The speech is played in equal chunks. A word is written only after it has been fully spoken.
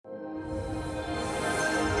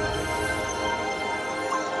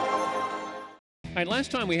All right,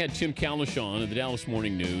 last time we had Tim Cowlishaw on of the Dallas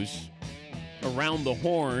Morning News, Around the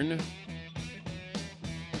Horn,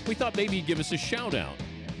 we thought maybe he'd give us a shout-out.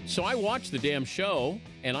 So I watched the damn show,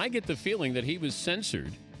 and I get the feeling that he was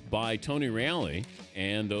censored by Tony Reale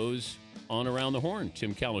and those on Around the Horn.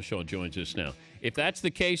 Tim Cowlishaw joins us now. If that's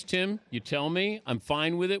the case, Tim, you tell me. I'm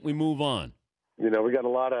fine with it. We move on. You know, we got a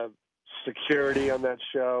lot of security on that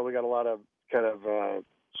show. We got a lot of kind of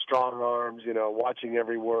strong arms, you know, watching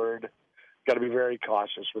every word. Got to be very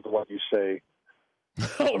cautious with what you say.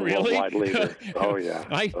 Oh, really? Oh, yeah.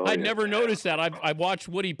 I never noticed that. I've watched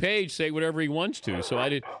Woody Page say whatever he wants to, so I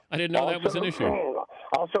didn't know that was an issue.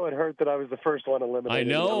 Also, it hurt that I was the first one eliminated. I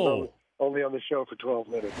know. Only on the show for 12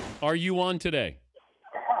 minutes. Are you on today?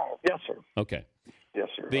 Yes, sir. Okay. Yes,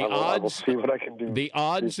 sir. The I will see what I can do. The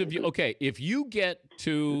odds of you. Okay, if you go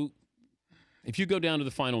down to the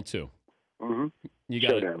final two, you got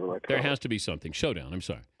Showdown, there has to be something. Showdown. I'm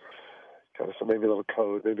sorry. Okay, so maybe a little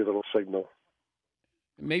code, maybe a little signal.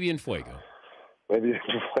 Maybe in Fuego. Maybe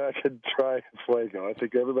I could try Fuego. I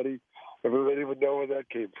think everybody would know where that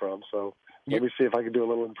came from. So let me see if I can do a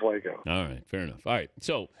little in Fuego. All right, fair enough. All right,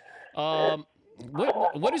 so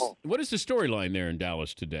what is the storyline there in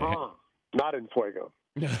Dallas today? Not in Fuego.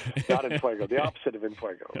 Not in Fuego. The opposite of in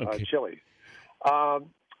Fuego. Okay. Chili.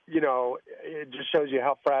 You know, it just shows you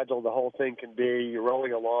how fragile the whole thing can be. You're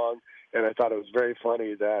rolling along, and I thought it was very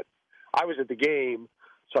funny that I was at the game,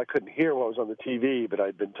 so I couldn't hear what was on the TV, but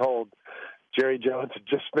I'd been told Jerry Jones had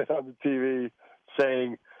just been on the TV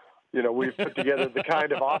saying, you know, we've put together the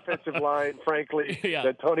kind of offensive line, frankly,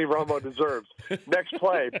 that Tony Romo deserves. Next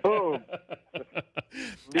play, boom,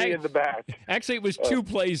 knee in the back. Actually, it was two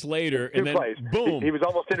plays later, and then plays. Boom. He was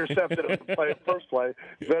almost intercepted on the first play.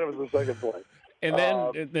 Then it was the second play. And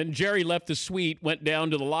then Jerry left the suite, went down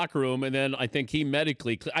to the locker room, and then I think he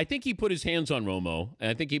put his hands on Romo, and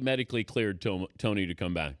I think he medically cleared Tony to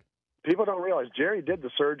come back. People don't realize Jerry did the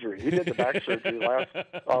surgery. He did the back surgery last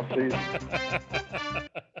offseason.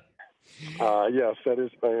 Yes,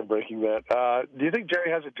 I am breaking that. Do you think Jerry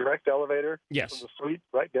has a direct elevator? Yes. From the suite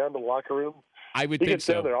right down to the locker room? I would think so. He so. gets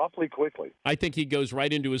down there awfully quickly. I think he goes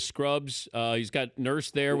right into his scrubs. He's got nurse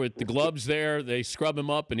there with the gloves there. They scrub him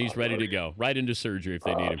up, and he's ready to go. Right into surgery if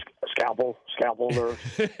they need him. Scalpel nurse.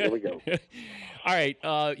 Here we go. All right,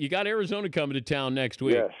 you got Arizona coming to town next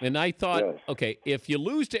week. Yes. And I thought, okay, if you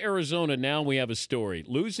lose to Arizona, now we have a story.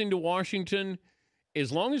 Losing to Washington,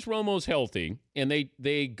 as long as Romo's healthy and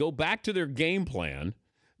they go back to their game plan,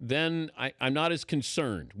 then I'm not as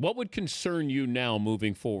concerned. What would concern you now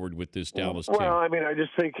moving forward with this Dallas team? Well, I mean, I just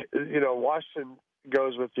think, you know, Washington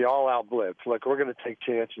goes with the all-out blitz. Look, we're going to take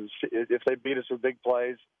chances. If they beat us with big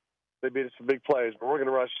plays, they beat us with big plays. But we're going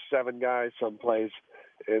to rush 7 guys some plays,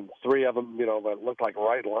 and 3 of them, you know, that look like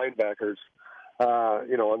right linebackers,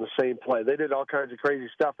 you know, on the same play. They did all kinds of crazy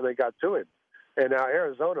stuff, and they got to him. And now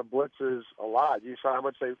Arizona blitzes a lot. You saw how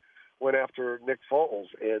much they went after Nick Foles,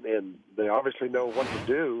 and they obviously know what to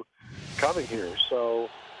do coming here. So,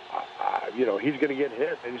 you know, he's going to get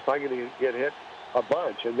hit, and he's probably going to get hit a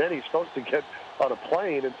bunch. And then he's supposed to get on a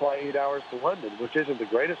plane and fly 8 hours to London, which isn't the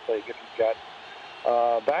greatest thing if he's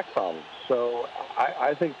got back problems. So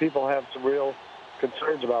I think people have some real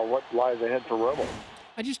concerns about what lies ahead for Romo.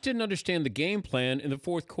 I just didn't understand the game plan in the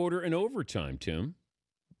fourth quarter and overtime, Tim.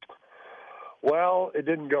 Well, it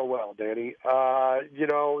didn't go well, Danny. You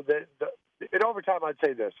know, in overtime, I'd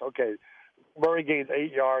say this. Okay, Murray gains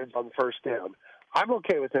 8 yards on the first down. I'm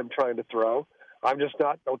okay with him trying to throw. I'm just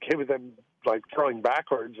not okay with him, like, throwing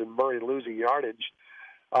backwards and Murray losing yardage.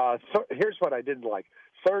 Here's what I didn't like.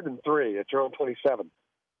 3rd and 3 at your own 27.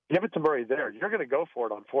 Give it to Murray there. You're going to go for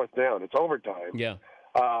it on 4th down. It's overtime. Yeah.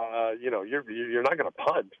 You know, you're not going to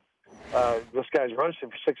punt. This guy's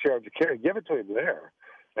rushing for 6 yards a carry. Give it to him there.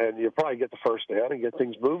 And you'll probably get the first down and get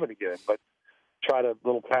things moving again. But try to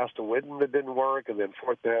little pass to Witten that didn't work, and then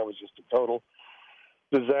 4th down was just a total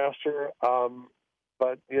disaster.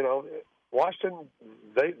 But, you know, Washington,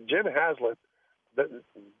 Jim Haslett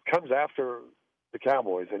comes after the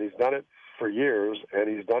Cowboys, and he's done it for years, and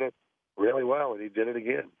he's done it really well, and he did it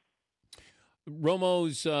again.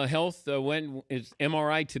 Romo's health, when is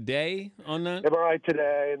MRI today on that? MRI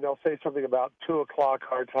today, and they'll say something about 2 o'clock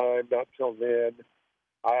our time, not till then.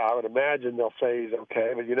 I would imagine they'll say he's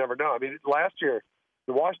okay, but you never know. I mean, last year,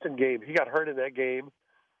 the Washington game, he got hurt in that game,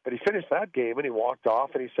 but he finished that game, and he walked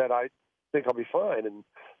off, and he said, I think I'll be fine. And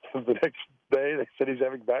the next day, they said he's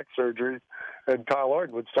having back surgery, and Kyle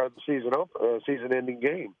Orton would start the season-ending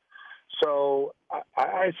game. So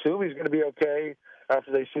I assume he's going to be okay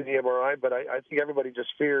after they see the MRI, but I think everybody just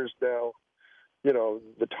fears now, you know,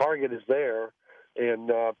 the target is there,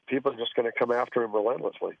 and people are just going to come after him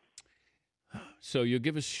relentlessly. So you'll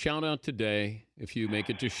give us a shout-out today if you make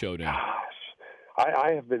it to Showdown. Gosh, I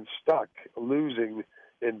have been stuck losing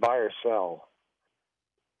in buy or sell.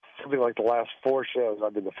 Something like the last 4 shows,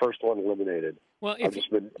 I've been the first one eliminated. Well, I've just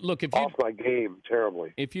been off my game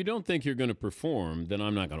terribly. If you don't think you're going to perform, then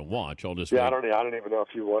I'm not going to watch. I'll just I don't even know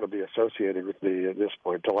if you want to be associated with me at this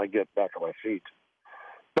point until I get back on my feet.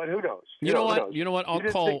 But who knows? You know what? You know what?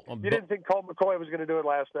 You didn't think Colt McCoy was going to do it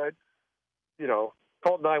last night? You know,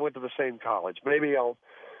 Colt and I went to the same college. Maybe I'll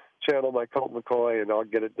channel my Colt McCoy and I'll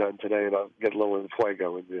get it done today, and I'll get a little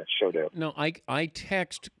fuego in the Showdown. No, I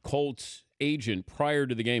text Colt's agent prior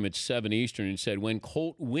to the game at 7 Eastern and said, when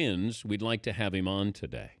Colt wins, we'd like to have him on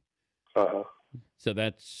today. Uh-huh. So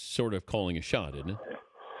that's sort of calling a shot, isn't it?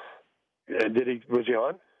 And was he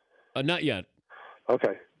on? Not yet.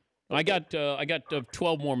 Okay. I got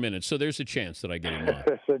 12 more minutes, so there's a chance that I get him on.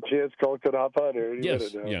 There's a chance Colt could hop on here.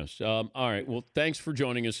 Yes. All right. Well, thanks for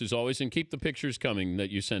joining us as always, and keep the pictures coming that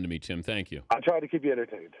you send to me, Tim. Thank you. I'll try to keep you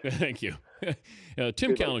entertained. Thank you.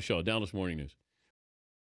 Tim Cowlishaw, Dallas Morning News.